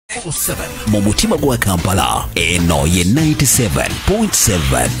mu mutima gwa Kampala eno ye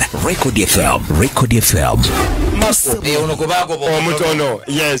 97.7 Record FM omutono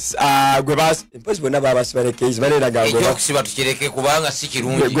yes gwe bas impossible naba basbareke izbalera gango okusiba tukireke kubanga si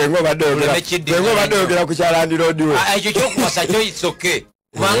kirungi gwe ngo badogera ku Kyalandi Road ekyo kyokuwasa kyo isoke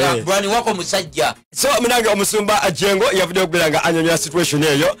kubanga bwani wako musajja so munanga omusumba Jengo yavudde okubiranga anyonyola situation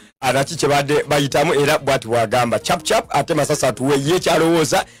eyo ataki kyebadde bayitamu era bwati wagamba chap ate masasa tuwe ye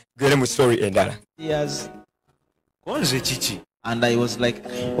kyalowooza gere mu story endala yes konze chichi and I was like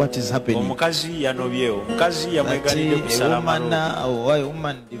what is happening omukazi yanobyewo omukazi yamwegalide kusala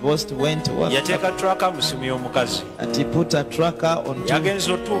woman divorced went work yateka tracker musumye omukazi ati put a tracker on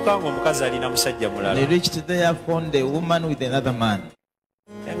yagenzo tuka ngo omukazi alina musajja mulala they reached there found the woman with another man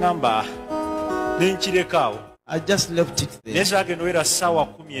engamba nenchirekawo I just left it there nesa genwera sawa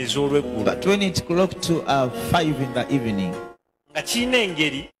 10 ezolweggulo but when it clocked to 5 in the evening nga kina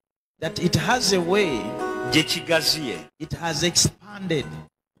engeri that it has a way it has expanded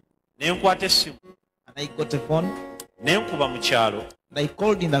nenkwata essimu and I got a phone nenkuba mu kyalo and I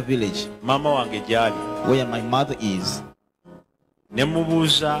called in the village mama wange gyali where my mother is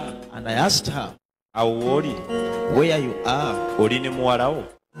nemubuuza and I asked her awo woli where you are oli ne muwalawo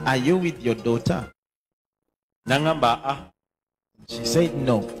are you with your daughter nangamba she said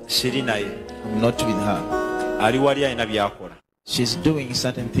no siri naye I'm not with her ali wali alina byakola she's doing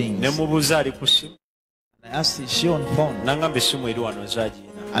certain things nemubuuza ali ku simu I asked is she on phone nangamba essimu eri wano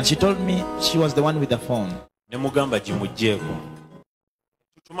nzagiyina and she told me she was the one with the phone nemugamba gimugjeeko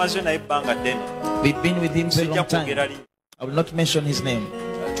tumaze naye ebbanga ddene we've been with him for a long time I will not mention his name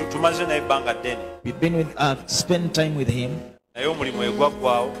tumaze naye ebbanga ddene we've been with spent time with him naye omulimu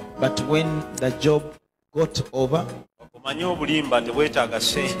egwaggwawo but when the job got over okumanya obulimba tebwetaaga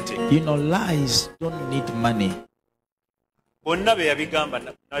sente lies don't need money bonna be yabigamba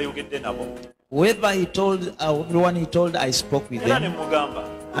nayogedde nabo whoever he told everyone he told I spoke with them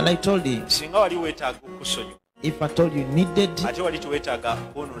and I told him singa wali weetaaga okusonyiwa if I told you needed ate wali teweetaaga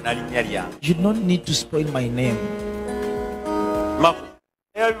kwonoona linnya lyange you don't need to spoil my name Makko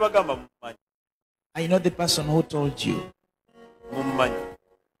eyabibagamba mumumanyi I know the person who told you mumumanyi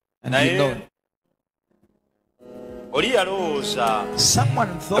and you know oli yalowooza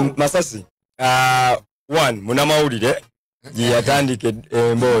someone thought masasi one munamawulire yatandike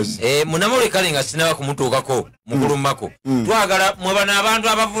emboozi munamawulire kale nga sinaba kumutuukako mukulu Makko twagala mwebana abantu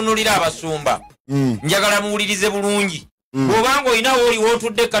abavunulira abasumba njagala muwulirize bulungi bw'obanga olinawo oli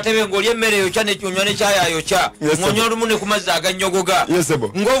wootudde katebe ng'oli emmere yokya nekyonywa nekyayayokya ng'onywa olumu ne ku mazzi agannyogoga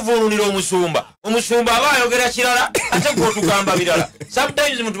ng'ovuunulira omusumba aba ayogera kirala ate gw'otugamba birala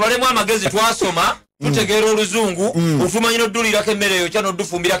sometimes mutubalemu amagezi twasoma tutegeera oluzungu otumanyi n'oddulirako emmere yokya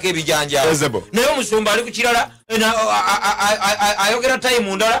n'oddufumbirako ebijanjaalo naye omusumba ali ku kirala ayogera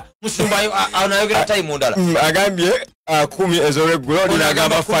tayimu ndala musumba anayogera tayimu ndala agambye 10 ez'olweggulo oli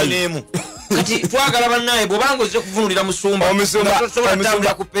n'agamba 5 kati twagala bannaye bw'obanga ozze kuvunulira musumba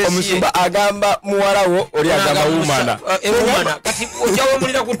agamba muwalawo oli agamba wumana kati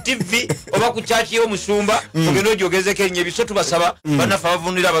ojawemulira ku TV oba ku kyaki y'omusumba ogenda ogyogezeko erinnya ebiso tubasaba bannaffe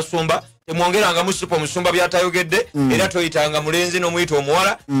abavunulira abasumba temwongeranga musipa omusumba byatayogedde era toyitanga mulenzi n'omuyita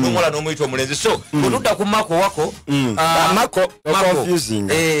omuwala n'omuwala n'omuyita omulenzi so bwetudda ku Makko wako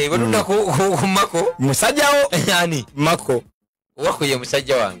bwetudda ku Makko musajjawo ani Makko wako ye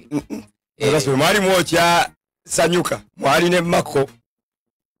musajja wange mwali mwokya sanyuka mwali ne Makko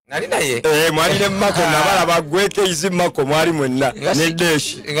nali naye mwali ne Makko nabalaba gweke izi Makko mwali mwenna ne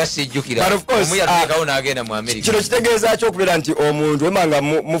deshi nga sijjukira omuyatekawo n'agenda mu Amerika kino kitegeeza kyo okubeera nti omuntu wemanga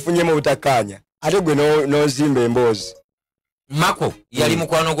mufunyemu obutakkaanya ate gwe n'ozimba emboozi Makko yali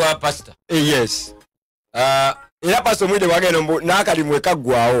mukwano gwa pasita yes era pasita omwide wagenda n'akalimu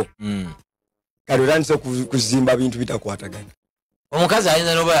ekaggwawo kali otandise kuzimba bintu bitakwatagana omukazi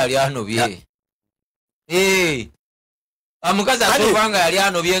ayinza n'oba yali anobye omukazi asobanga yali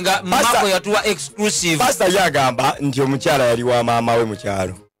anobye nga Makko yatuwa exclusive pasita yagamba nti omukyala yali wa maama we mu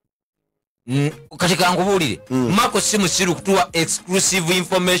kyalo kati kankubuulire Makko si musiru kutuwa exclusive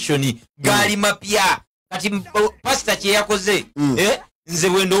information gaali mapya kati pasita kye yakoze nze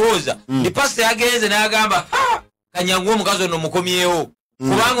bwe ndowooza ni pasita yagenze n'agamba kanyangu omukazi ono mukomyewo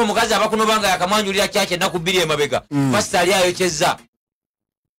kubanga omukazi abakunobanga yakamwanjulira kyaki ennaku 2 emabega pasita ali ayokyezza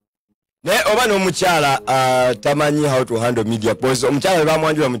naye oba n'omukyala tamanyi how to handle media because omukyala we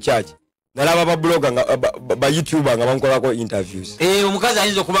bamwanjula mu kyaki nalaba babloga nga bayoutuber nga bamukolako interviews omukazi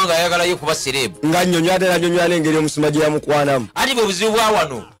ayinza okuba nga ayagala ye kuba serebu nga nnyonnyola ate nannyonnyola n'engeri omusumba gye yamukwanamu ati bwe buzibu bwa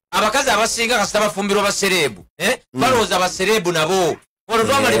wano abakazi abasinga kasita bafumbirwa baserebu balowooza baserebu nabo Wano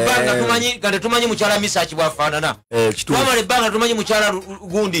twamala ebbanga tumanyi mukyala Misaki bwafaanana. Twamala ebbanga tumanyi mukyala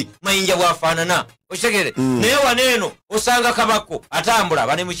gundi Mayinja bwafaanana. Okitegere? Naye waneeno osanga Kabako atambula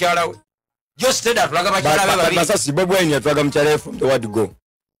bane mukyala we. Just said atulaga bakyala be babiri. Masasi Bob Wine yatulaga mukyala from the word go.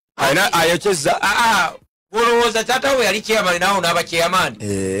 Ayokeza olowooza taata we yali chairman nawo n'aba chairman.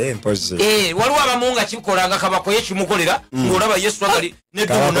 Mpozi. Waliwo abamu nga kikolanga Kabako ye kimukolera ng'olaba Yesu agali ne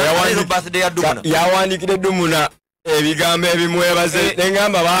Dumuna leero birthday ya Dumuna. Yawandiikidde Dumuna ebigambo ebimwebaze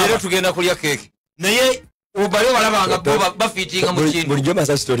nengamba baba. Leero tugenda kulya keeki. Naye obale walabanga bo bafiitinga mu kintu. Bulijjo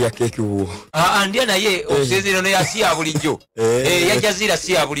Masasi tolya keeki wo. Ndya naye okusinziira ne yasi ya bulijjo. Yajazira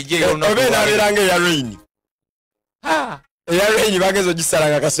si ya bulijjo eyo olunaku. Obe n'abeeranga eya Rain. Eya Rain bageza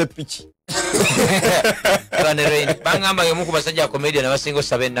ogisalanga kasepiki. Bane Rain bangamba y'omu ku basajja comedian abasinga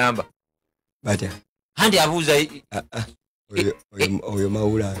osaba ennamba. Batya. Andi abuuza oyo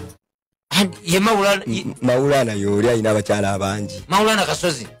Mawulana. Ye Mawulana. Mawulana y'oli alina abakyala abangi. Mawulana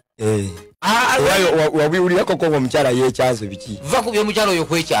Kasozi. Wabiwulirako ko omukyala yeekyazo biki? Va ku by'omukyala oyo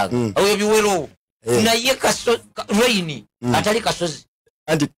kwekyaga. Oyo biwero. Naye Rain atali Kasozi.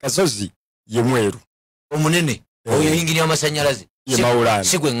 Anti Kasozi ye mweru. Omunene. Oyo yingini amasannyalaze. Ye Mawulana.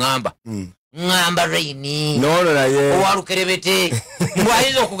 Sigwe ngamba. Ngamba Rain. Nono naye. Owalukerebete.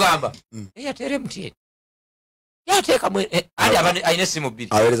 Mbwayinza okugamba. Yatere mutye. Yateeka mwe. Andi ayina essimu bbiri.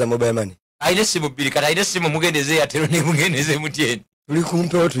 Aweereza mobile money. Ayina essimu bbiri kati ayina essimu mugendeze yatero ne mugendeze mutyeni. Tuli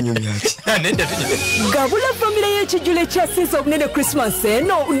kumpewo tunyumya ati. Nenda tunyumya. Gabula family y'ekijjulo ekyasiiza obunene Christmas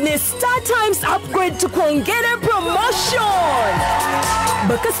eno ne Star Times upgrade tukwongere promotion.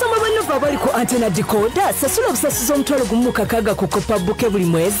 Bakasitoma bannava abali ku antena decoder sasula obusasuzi omutwalo gumu mu kakaaga ku kopa buke buli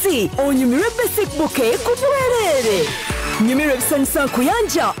mwezi onyumirwe basic buke ku bwereere. Nyumirwa ebisanyusa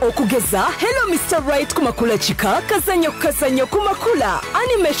nkuyanja okugeza Hello Mr. Right ku makula kika kazanyo ku makula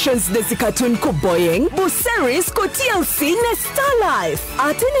animations desi cartoon ku Boeing bu series ku TLC ne Star Life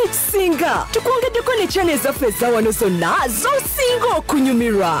ate n'ekisinga tukwongeddeko ne channel zaffe ezawano zonna zosinga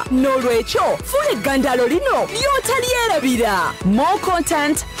okunyumirwa n'olwekyo funa eggandalo lino ly'otalyerabira. More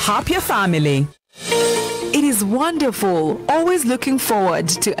content, happier family. It is wonderful, always looking forward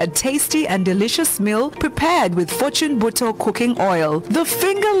to a tasty and delicious meal prepared with Fortune Butter cooking oil. The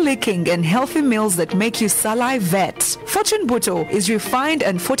finger-licking and healthy meals that make you salivate. Fortune Butter is refined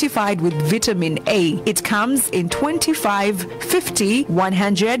and fortified with vitamin A. It comes in 25, 50,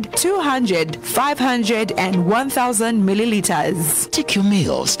 100, 200, 500 and 1000 milliliters. Take your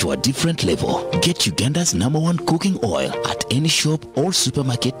meals to a different level. Get Uganda's #1 cooking oil at any shop or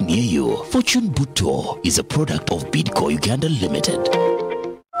supermarket near you. Fortune Butter is a product of Bidco Uganda Limited.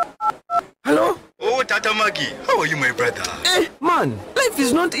 Hello? Oh, Tata Maggie, how are you, my brother? Man, life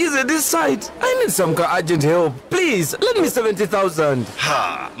is not easy this side. I need some urgent help. Please, lend me 70,000.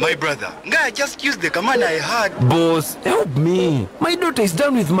 Ha, my brother. I just used the command I had. Boss, help me. My daughter is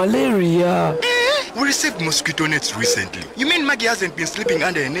down with malaria. We received mosquito nets recently. You mean Maggie hasn't been sleeping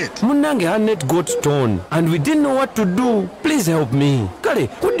under a net? Munange, her net got torn, and we didn't know what to do. Please help me. Kale,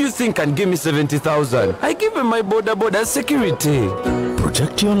 who do you think can give me 70,000? I give him my border security.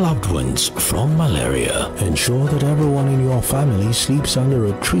 Protect your loved ones from malaria. Ensure that everyone in your family sleeps under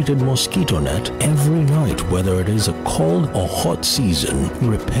a treated mosquito net every night, whether it is a cold or hot season.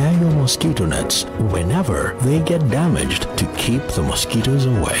 Repair your mosquito nets whenever they get damaged to keep the mosquitoes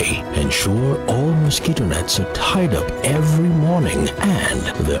away. Ensure all mosquito nets are tied up every morning and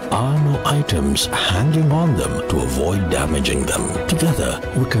there are no items hanging on them to avoid damaging them. Together,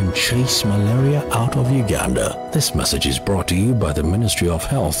 we can chase malaria out of Uganda. This message is brought to you by the Ministry of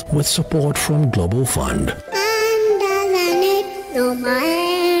Health with support from Global Fund.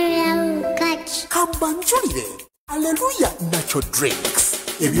 Kabanjulire, Hallelujah Natural Drinks.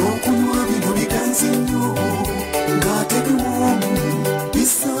 Ebyokunywa bino biganzi nnyo, ng'ate biwoomu,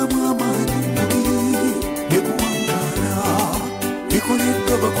 bissaamu amaanyi mu mubiri, ne kuwangaala,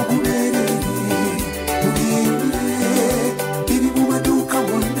 bikoleddwa bakugubeerere, mubiyinire, biri mu maduuka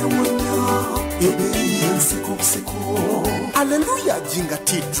wonna, ebeeyi y'ensikosiko. Hallelujah Jinga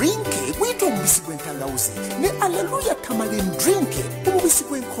Tea Drink, wita omubisi gw'entangawuzi, ne Hallelujah Tamarind Drink, omubisi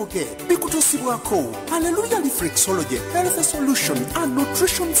gw'enkoge, bikutuusibwako Hallelujah Reflexology Health Solution and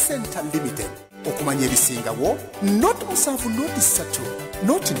Nutrition Center Limited. Okumanya ebisingawo, not musanvu, not ssatu,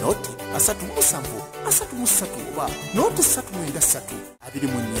 not asatu musanvu, asatu musatu oba, not ssatu mwenda ssatu,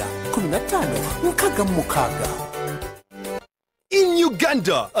 24, 15, mukaaga. In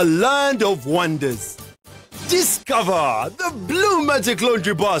Uganda, a land of wonders. Discover the Blue Magic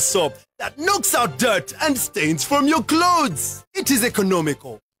Laundry Bar Soap that knocks out dirt and stains from your clothes. It is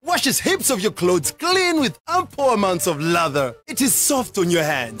economical, washes heaps of your clothes clean with ample amounts of lather. It is soft on your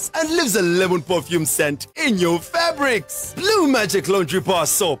hands and leaves a lemon perfume scent in your fabrics. Blue Magic Laundry Bar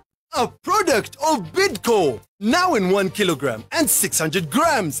Soap, a product of Bidco. Now in 1 kilogram and 600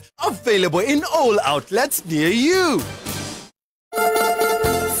 grams. Available in all outlets near you.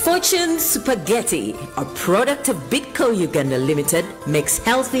 Fortune Spaghetti, a product of Bidco Uganda Limited, makes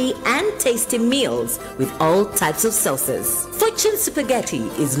healthy and tasty meals with all types of sauces. Fortune Spaghetti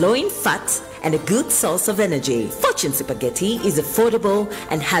is low in fat and a good source of energy. Fortune Spaghetti is affordable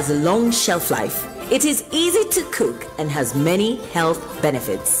and has a long shelf life. It is easy to cook and has many health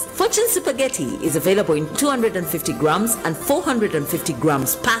benefits. Fortune Spaghetti is available in 250 grams and 450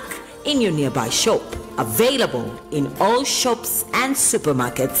 grams pack in your nearby shop. Available in all shops and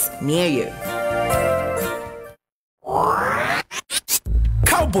supermarkets near you.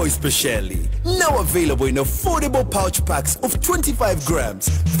 Cowboy Speciale, now available in affordable pouch packs of 25 grams,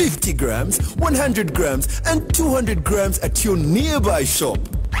 50 grams, 100 grams, and 200 grams at your nearby shop.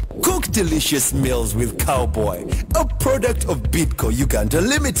 Cook delicious meals with Cowboy, a product of Bidco Uganda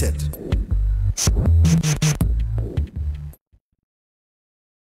Limited.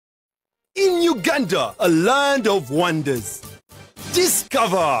 In Uganda, a land of wonders,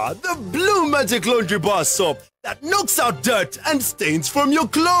 discover the Blue Magic Laundry Bar Soap that knocks out dirt and stains from your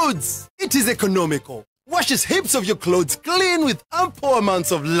clothes. It is economical, washes heaps of your clothes clean with ample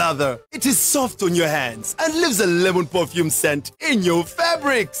amounts of lather. It is soft on your hands and leaves a lemon perfume scent in your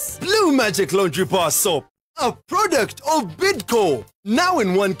fabrics. Blue Magic Laundry Bar Soap, a product of Bidco. Now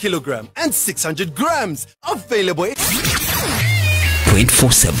in 1 kilogram and 600 grams. Available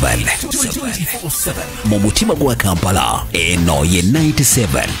 24/7 mu mutima gwa Kampala eno ye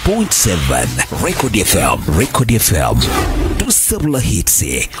 97.7 Record FM tusabula hits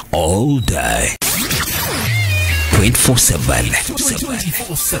all day 24/7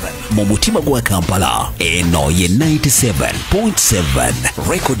 mu mutima gwa Kampala eno ye 97.7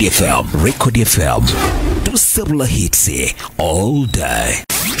 Record FM tusabula hits all day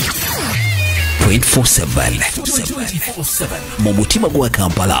 24/7 mu mutima gwa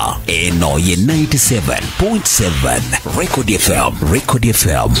Kampala eno ye 97.7 Record FM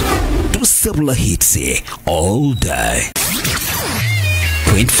tusabula hits all day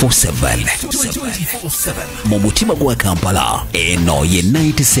 24/7 mu mutima gwa Kampala eno ye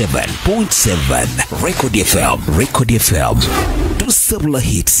 97.7 Record FM tusabula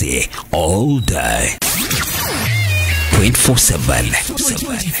hits all day 24/7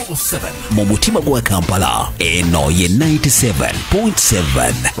 mu mutima gwa Kampala eno ye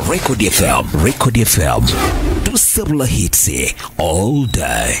 97.7 Record FM tusabula hits all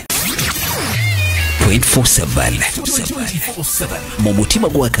day 24/7 mu mutima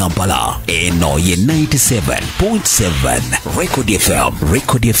gwa Kampala eno ye 97.7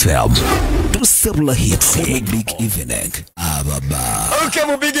 Record FM tusabula hits big evening ababa. Okay,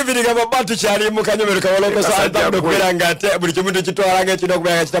 mu big evening ababa tukyali mu kanyomero kawoloko sa ntando kwiranga ate buli kimuntu kitwalanga kino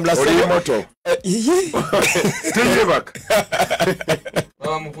kubanga kitambula oli moto tunjibaka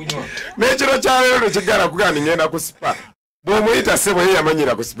baba mukunywa nekiro kyaleero kigala kugana ngenda ku spa bw'omuyita sebo ye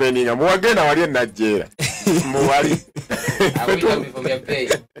yamanyira ku spendinga muwagenda wali enajjeera muwali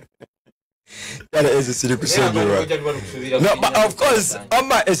yale ezi siri kusengerwa. No, but of course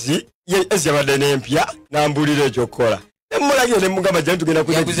ama ezi yabadde n'empya nambulira ekyokukola nemulagire ne mugamba gye tugenda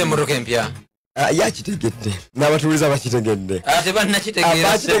yaguze emmotoka empya yakitegedde n'abatuuliza bakitegedde ate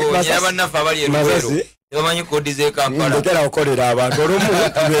bannakitegeera sebo nyabannaffe abali eruweero tebamanyi koodi z'e Kampala ndekera okolera abantu olumu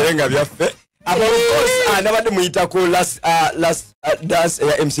tubeere nga byaffe. Nabadde muyitako last dance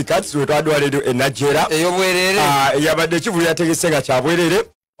ya MC Cats wetwadwa leero enajera ey'obwerere yabadde ekivulu yategese nga kyabwerere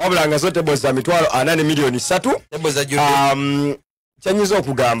wabula nga zo tebo za mitwalo 4 milioni 3 tebo za judde kyanyiza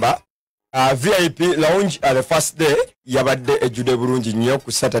okugamba VIP lounge the first day yabadde ejjudde bulungi nnyo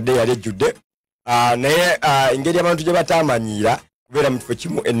ku Saturday yali ejjudde naye engeri abantu gye batamanyiira kubeera mu kifo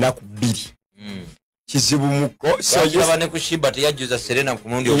kimu ennaku 2 kizibu muko so yabane kushiba teyajuza Serena ku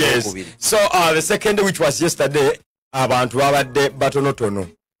mundi ogwokubiri. So the second which was yesterday abantu babadde batonotono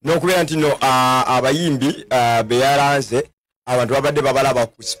n'okubeera nti no abayimbi beyalanze abantu babadde babalaba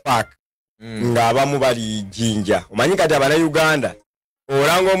ku Spark nga abamu bali Jinja. Omanyi kati abana Uganda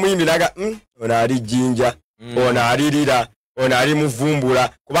olanga omuyimbi naga ono ali Jinja ono alirira ono ali Muvumbula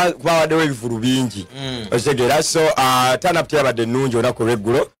kuba waddewo ebivulu bingi otegera. So turn up yabadde nnungi olunaku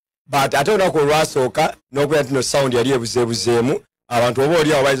lw'eggulo but ate olunaku olwasooka n'okubeera nti no sound yali ebuzeebuzeemu abantu oba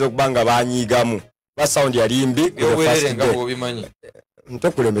oli awo bayinza okuba nga banyiigamu ba sound yali mbi obimanyi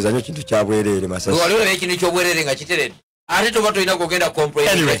ntokulembeza nnyo kintu kyabwerere masasi waliwo ekintu ky'obwerere nga kiteredde ate toba toyina kugenda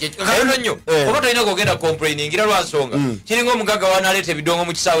complaining oba toyina kugenda complaining era lwansonga kiringa omugaga wanaleeta ebidongo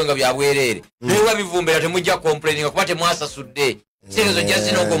mu kisaawe nga byabwereere naye bivumbera temujja complaining kuba temwasasudde serezo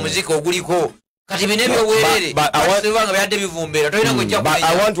jazinogo omuziki oguliko kati bine byobwereere basibanga byadde bivumbera toyina kujja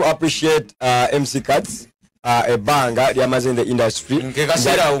I want to appreciate MC Cuts ebbanga lyamaze in the industry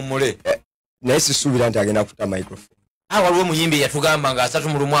nkekaseera awummule naye sisuubira nti agenda kuta microphone waliwo omuyimbi yatugamba nga 3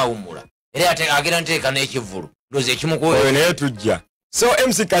 mu lumu awummula era agenda nteeka n'ekivulu ndozi ekimukoyo naye tujja so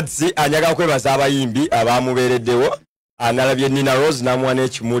MC Cuts anyaga kwebaza abayimbi abamubeereddewo nalabye Nina Rose namuwa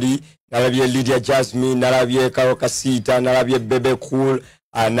n'ekimuli nalabye Lydia Jasmine nalabye Karo Kasita nalabye Bebe Cool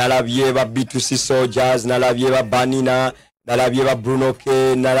nalabye ba B2C Soldiers nalabye ba Banina nalabye ba Bruno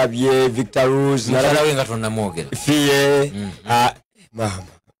K nalabye Victor Rose nalabye nga tonnamwogera Fie mama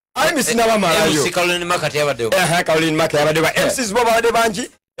sina bamalayo MC Caroline Makati yabaddewo Caroline Makati yabaddewo MCs bo babadde bangi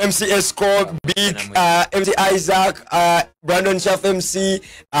MC Esco Big MC Isaac Brandon Chef MC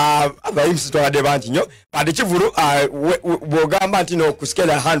abayimsi twabadde bangi nnyo but ekivulu bw'ogamba nti no ku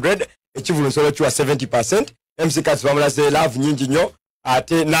scale 100 ekivulu nsolo kiwa 70% MC Cuts bamulaze love nyingi nnyo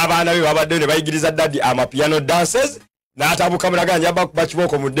ate n'abaana be babadde ne bayigiriza daddy amapiano dances n'atabuka mulaganja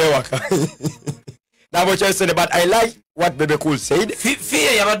bakiboko mudde waka nabo kyesene but I like what Bebe Cool said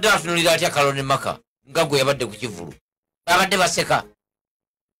Fie yabadde atunulira atya Caroline Maka nga gwe yabadde ku kivulu abadde baseka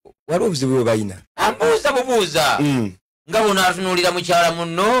waliwo obuzibu bwe balina bubuuza nga buno atunulira mukyala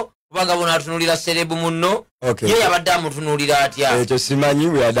munno kubanga buno atunulira serebu munno ye yabadde amutunulira atya ekyo simanyi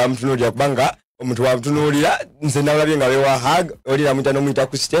bwe yadde amutunulira kubanga omuntu wamutunulira nze nalabye nga bewa hug olira mwita n'omuyita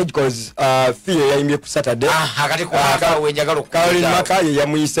ku stage cause Fie yayimbye ku Saturday kati wenjagala Caroline Maka ye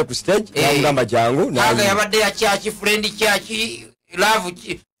yamuyise ku stage namugamba jangu aga yabadde yakyaki friend kyaki love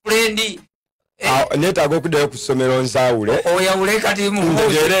friend neetaaga okuddayo ku ssomero nzaawule oyawule kati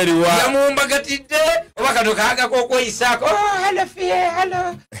ntegeera eriwa yamumbagatidde oba kano kaagako okweyisaako hello Fie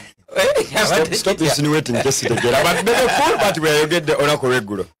hello stop insinuating kyesitegeera but Bebe Cool but bweyayogedde olunaku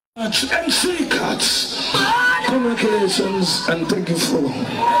olw'eggulo MC Cuts, congratulations and thank you for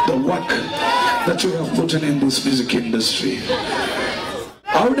the work that you have put in this music industry.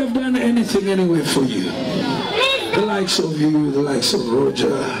 I would have done anything anyway for you. The likes of you, the likes of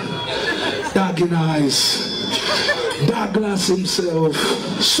Roger, Dark in Eyes, Douglas himself,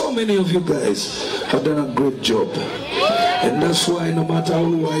 so many of you guys have done a great job. And that's why no matter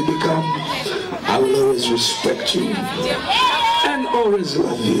who I become, I will always respect you. And always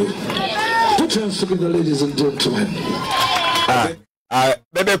love you. Put your hands together, ladies and gentlemen.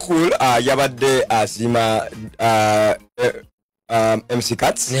 Bebe Cool yabadde asima MC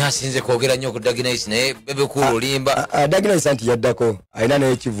Cuts ne asinze kwogera nnyo ku Daginais naye Bebe Cool olimba Daginais anti yaddako alina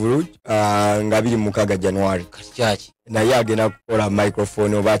n'ekivulu nga 26 January kyaki naye agenda kukola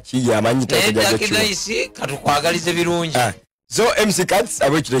microphone oba ki amanyi Daginais katukwagalize birungi so MC Cuts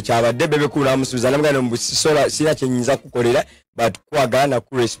abwekiro kyabadde Bebe Cool amusuubiza namugana mbusisola sina kyenyinza kukolera but kwagala na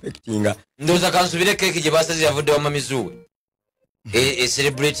ku respectinga ndoza kansubire keke gye basazi yavudde wa mamizuwe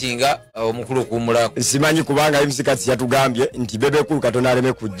celebrating omukulu kumulako simanyi kubanga MC Cuts yatugambye nti Bebe Cool katona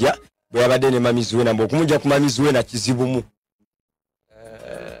aleme kujja bwe yabadde ne mamizuwe nambo okumujja ku mamizuwe na kizibumu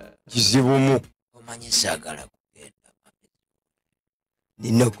omanyi sagala kugenda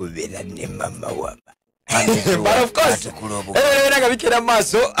nina okubeera ne mama wama but of course nga bikira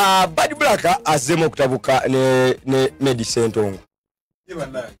maaso Bad Black azzeemu okutabuka ne Meddie Sentongo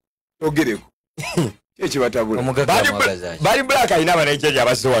ogereko ekibatabula Bad Black alina abanaijeri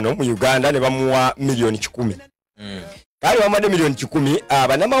abazze wano mu Uganda ne bamuwa million 10 kale bamuwadde million 10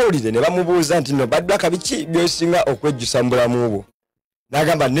 banamawulire ne bamubuuza nti no Bad Black biki byosinga okwejjusa mu bulamu bwo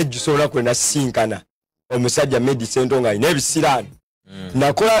n'agamba nejjusa olunaku lwe nasinkana omusajja Meddie Sentongo alina ebisiraani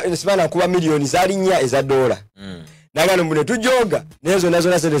nakola nsibana kuba milioni zali nnya eza dola nagano mbune tujoga nezo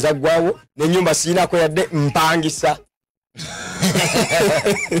nazo sente zaggwawo n'ennyumba siinako yadde mpangisa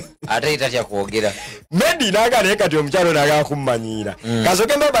ate itatya kwogera Meddie naga naye kati omukyalo naga kummanyiira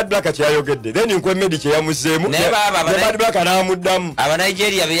kasoke mbe Bad Black kyayogedde then nkwe Meddie kyeyamuzeemu ne Bad Black n'amuddamu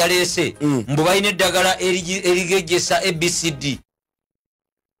Abanigeria be yaleese mbu balina eddagala erigejjesa ABCD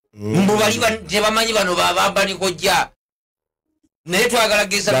mbu bali tebamanyi bano babambani kojja naye twagala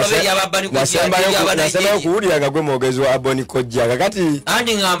gesa babe yababani kojja nasembayo kuwulira gwe mwogezi wa Aboni kojja kakati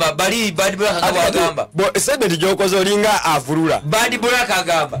andi ngamba bali Bad Black agamba statement gy'okoze olinga avulula Bad Black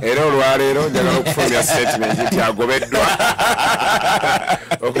agamba era olwaleero njagala okufulumya statement nti agobeddwa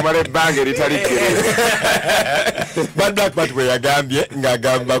okumala ebbanga eritalikkiriza Bad Black bati bwe yagambye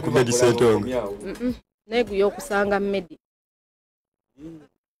ng'agamba ku Meddie Sentongo neeguya okusanga Meddie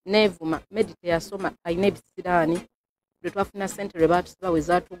neevuma Meddie teyasoma alina ebisiraani lwe twafuna ssente lwe baatusiba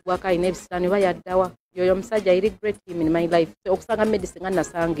zaatuggwako alina ebisiraani oba yaddawa yoyo omusajja I regret him in my life okusanga Meddie singa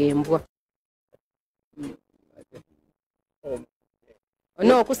nasanga embwa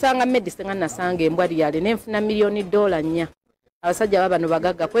no okusanga Meddie singa nasanga embwa lyali nenfuna $1,000,000 abasajja babano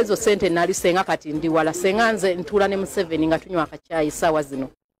bagagga kwezo ssente nali senga kati ndi wala senga nze ntuula ne mu 7 nga tunywa akacaayi saawa zino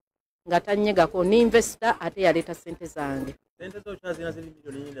nga tanyegako ni investor ate yaleeta ssente zange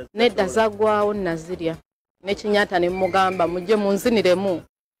nedda zaggwawo nazirya nekinyata ne mugamba mujje munziniremu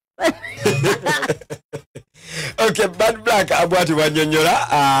Okay, Bad Black abwati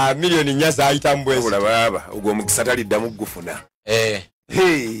banyonyola milioni nnya zayita mbwezi olaba ogwo omukisa taliddamu gufuna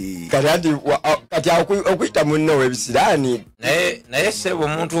kati okuyita munno webisiraani naye sebo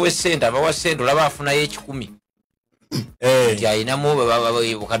omuntu w'essente abawa ssente olaba afunayo 10 nti ayinamu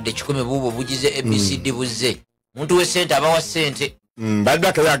bukadde 10 buubwo bugize ABCD buzze omuntu w'essente abawa ssente Bad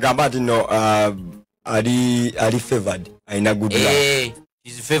Black yagamba nti no ali favored ayina good luck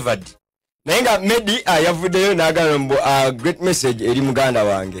is favored naye nga Meddie yavuddeyo n'agamba great message eri muganda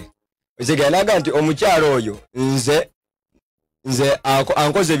wange osega naga nti omukyalo oyo nze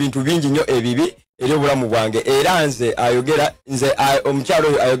ankoze ebintu bingi nnyo ebibi eri obulamu bwange era nze omukyalo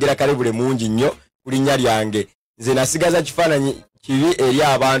oyo ayogera kalebule mungi nnyo ku linnya lyange nze nasigaza kifaananyi kibi eri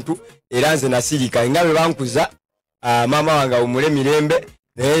abantu era nze nasirika nga bwe bankuza maama wange awumule mirembe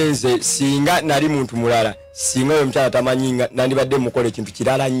naye nze singa nali muntu mulala singa oyo omukyala tamanyi nandibadde mukola ekintu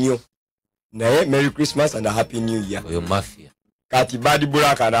kirala nnyo naye Merry Christmas and a Happy New Year oyo mafia kati Bad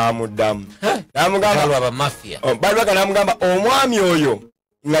Black n'amuddamu n'amugamba mafia Bad Black n'amugamba omwami oyo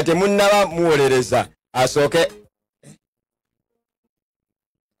nga temunnaba muwolereza asooke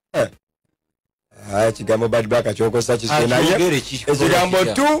ekigambo Bad Black kyokosa kiswe naye ekigambo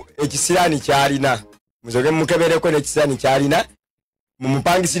tu ekisiraani kyalina muzoge mukebereko n'ekisiraani kyalina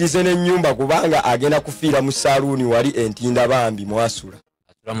mumupangisirize n'ennyumba kubanga agenda kufiira mu saaluuni wali entinda bambi mwasula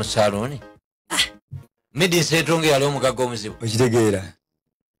asula mu saaluuni Meddie Nseetonge yali omugagga omuzibu okitegeera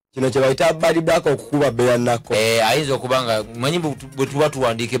kino kye bayita Bad Black okukuba bbeya nnako ayinza okuba nga manyi bwe tuba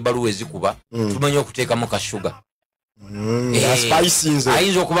tuwandiika ebbaluwa ezikuba tumanyi okuteekamu kashuga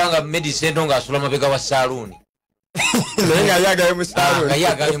ayinza okuba nga Meddie Nseetonge asula mabega wa saaluuni naye nga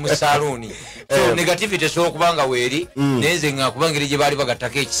yagaye mu saaluuni so negativity esobola okuba nga weeri naye nze nga kuba ngeri gye baali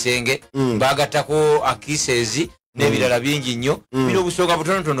bagattako ekisenge bagattako akiseezi n'ebirala bingi nnyo bino obusooka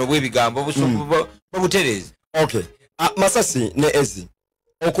butonotono obw'ebigambo babutereezi okay Masasi ne Ezi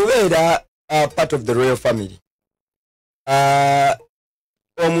okubeera part of the royal family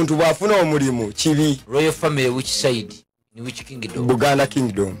omuntu bw'afuna omulimu kibi royal family which side ni which kingdom Buganda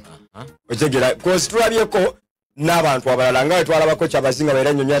kingdom otegera cause tulabyeko n'abantu abalala nga twalabako kyabazinga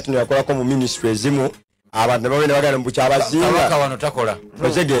baera nnyonyo ati yakolako mu ministry ezimu abantu babene bagana mu kyabazinga kabaka wano takola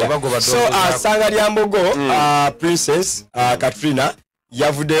otegera so asanga lyambogo princess Katrina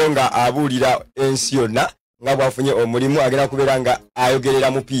yavuddeyo nga abuulira ensi yonna nga bwafunye omulimu agenda kubeera nga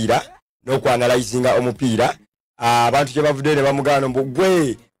ayogerera mupiira n'okwanalizinga omupiira abantu kye bavuddeyo ne bamugana mbu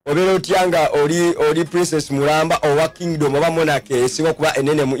gwe obeera otya nga oli princess mulamba owa kingdom oba monarchy esinga okuba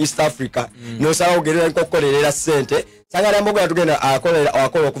enene mu East Africa nosaba ogerera nkokukolerera ssente sanga lyambogo yatugenda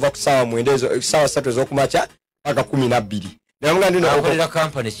akola okuva ku ssaawa 9 ssaawa 3 ez'okumakya paka 12 akolera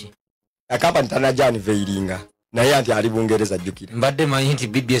kampani ki akampani tanajani veiringa naye anti ali Bungereza jjukira mbadde manyi nti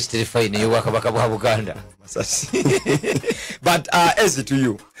BBS Telefine y'Obwakabaka bwa Buganda but Ezi to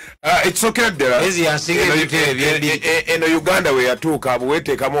you it's okay there Ezi yansinga eno Uganda we yatuuka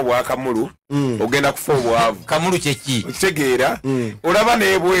bweteekamu obwakamulu ogenda kufa obwavu kamulu kyeki okitegeera olaba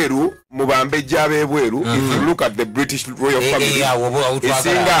n'ebweru mu bambejja ab'ebweru if you look at the British royal family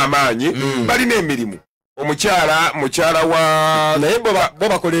esinga amaanyi balina emirimu mukyala wa naye bo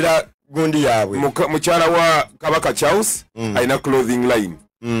bakolera gundi yaabwe mukyala wa Kabaka Charles alina clothing line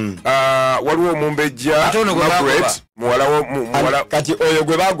waliwo Omumbejja Margaret muwala kati oyo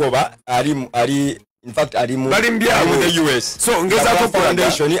gwe bagoba ali in fact ali mu the US so ngezako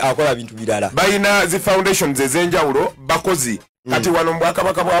foundation akola bintu birala balina zi foundations ez'enjawulo bakozi kati wano mu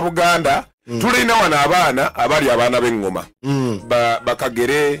Bwakabaka bwa Buganda tulina wano abaana abali abaana b'eŋŋoma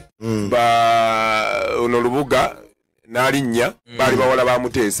bakagere ono Lubuga n'alinnya bali bawala ba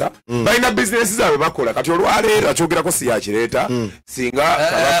Muteesa balina bizinesi zaabwe bakola kati olwaleero akyogerako si yakireeta singa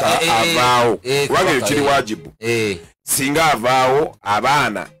Kabaka avaawo kubanga ekyo kiri wajibu singa avaawo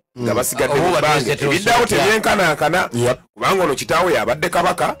abaana nga basigadde mubange ebiddawo tebyenkanankana kubanga ono kitaawe yabadde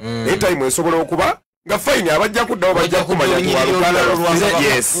Kabaka naye tayimu esobola okuba nga fayini abajja kuddawo bajja kumanya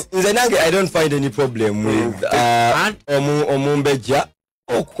nze nange I don't find any problem with Omumbejja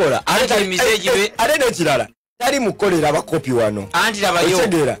okukola ate n'ekirala tali mukolera abakopi wano anti labayo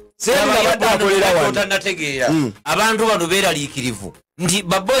otegeera Otannategeera abantu bano beeraliikirivu nti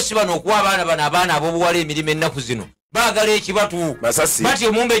babosi bano okuwa abaana ab'obuwala emirimu ennaku zino baagala ekibatu bati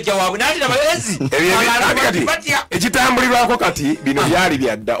omumbejja waabwe natirabawezi ekitambulirwako kati bino byali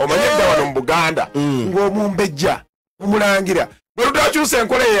byadda omanye dda wano mu Buganda ng'omumbejja omulangira bwe lutakyusa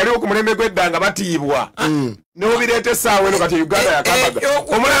enkola eyo yaliwo ku mulembe gw'edda nga batiibwa n'obireeta essaawa eno kati Uganda yakambaga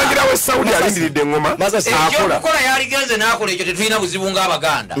omulangira we Saudi alindiridde eŋŋoma akola okukola yaligenze n'akola ekyo tetulina buzibu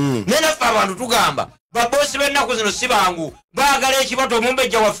ng'Abaganda naye naffe abantu tugamba babosi b'ennaku zino si bangu baagala ekibatu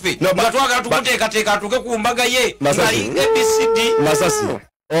omumbejja waffe nga twagala tumuteekateeka atuuke ku mbaga ye ngalinga ABCD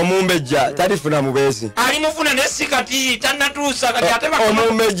omumbejja talifuna mubeezi alimufuna naye si kati tannatuusa kati ate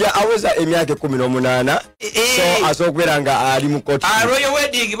omumbejja aweza emyaka 18 so asobola okubeera nga ali mu koti royal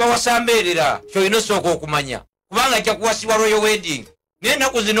wedding bawasambeerera kyolina osooka okumanya kubanga ajja kuwasibwa royal wedding naye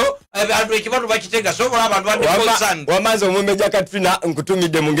ennaku zino abantu ekibatu bakitega sobola abantu wamaze omumbejja Katrina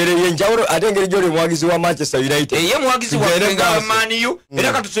nkutumidde mu ngeri ey'enjawulo ate engeri gy'oli omuwagizi wa Manchester United ye muwagizi wa Man U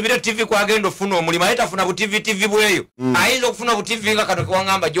era katusubire TV kwagenda ofuna omulimu aye tafuna bu TV bweyo ayinza okufuna bu TV nga kano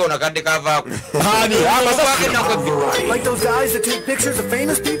kewaŋŋamba Jona kadde kavaako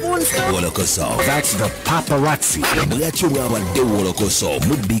That's the paparazzi bweyatyo bwabadde Wolokoso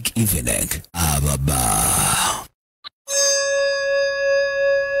mu big evening ababa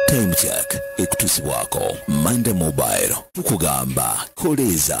Time check ekutusibwako Monday Mobile tukugamba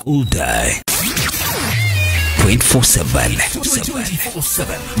koleza all day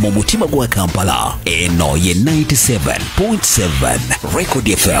 24/7 mu mutima gwa Kampala eno ye 97.7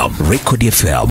 Record FM